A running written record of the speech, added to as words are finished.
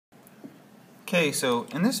Okay, so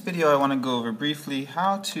in this video I want to go over briefly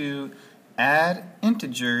how to add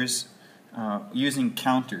integers using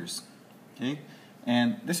counters. Okay,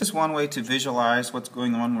 and this is one way to visualize what's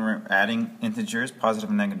going on when we're adding integers, positive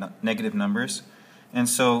and negative numbers. And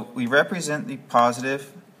so we represent the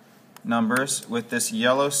positive numbers with this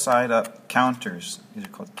yellow side up counters. These are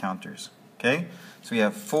called counters. Okay, so we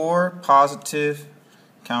have 4 positive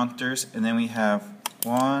counters, and then we have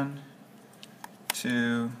 1,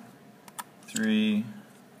 2, 3,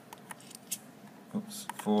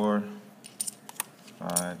 4,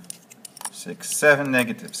 5, 6, 7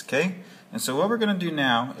 negatives. Okay, and so what we're going to do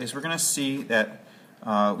now is we're going to see that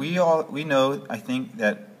we know, I think,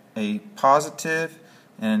 that a positive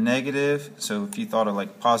and a negative, so if you thought of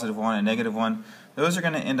like positive 1 and negative 1, those are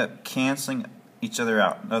going to end up canceling each other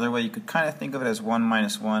out. Another way you could kind of think of it as 1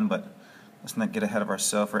 minus 1, but let's not get ahead of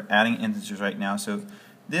ourselves. We're adding integers right now, so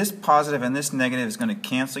this positive and this negative is going to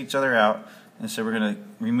cancel each other out, and so we're going to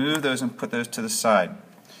remove those and put those to the side.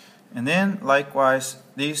 And then likewise,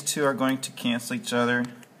 these two are going to cancel each other,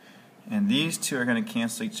 and these two are going to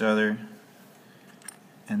cancel each other,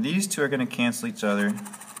 and these two are going to cancel each other.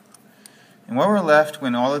 And what we're left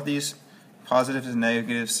when all of these positives and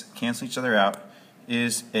negatives cancel each other out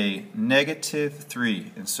is a negative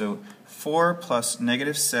 3. And so 4 plus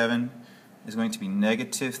negative 7 is going to be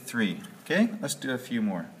negative 3. Okay, let's do a few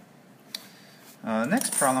more. The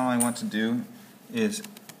next problem I want to do is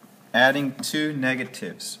adding 2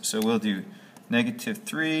 negatives. So we'll do negative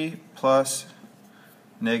 3 plus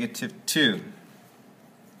negative 2.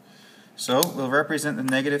 So we'll represent the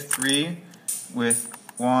negative 3 with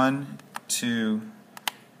 1, 2,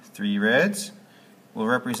 3 reds. We'll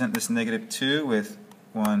represent this negative 2 with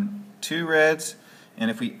 1, 2 reds. And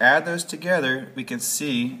if we add those together, we can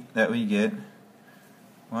see that we get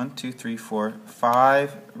 1, 2, 3, 4,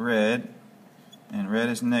 5 red, and red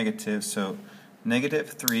is negative, so negative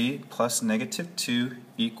 3 plus negative 2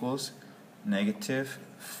 equals negative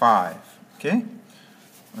 5. Okay?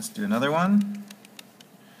 Let's do another one.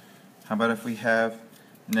 How about if we have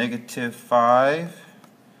negative 5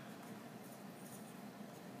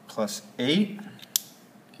 plus 8?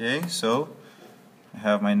 Okay, so I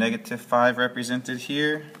have my negative 5 represented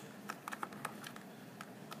here.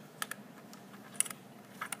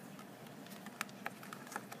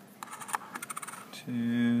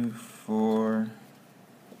 2, 4,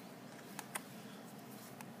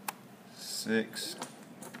 6,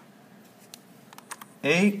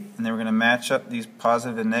 8, and then we're going to match up these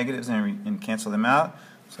positive and negatives and cancel them out.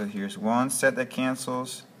 So here's one set that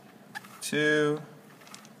cancels, 2,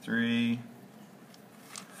 3,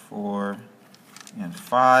 4, and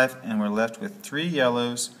 5, and we're left with 3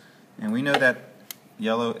 yellows, and we know that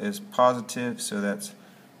yellow is positive, so that's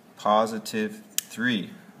positive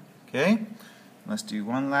 3. Okay? Let's do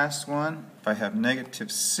one last one. If I have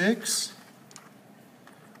negative 6,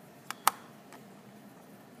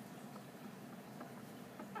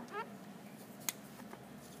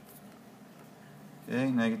 okay,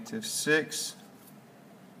 negative 6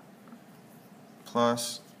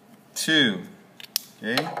 plus 2.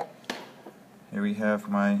 Okay, here we have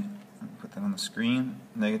my, put that on the screen,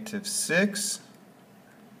 negative 6.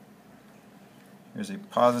 Here's a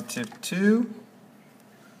positive 2.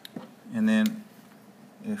 And then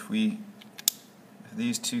if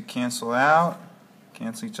these two cancel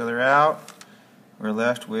each other out, we're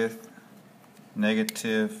left with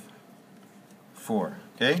negative 4.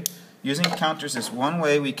 Okay? Using counters is one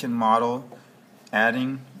way we can model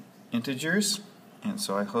adding integers, and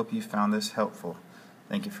so I hope you found this helpful.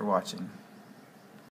 Thank you for watching.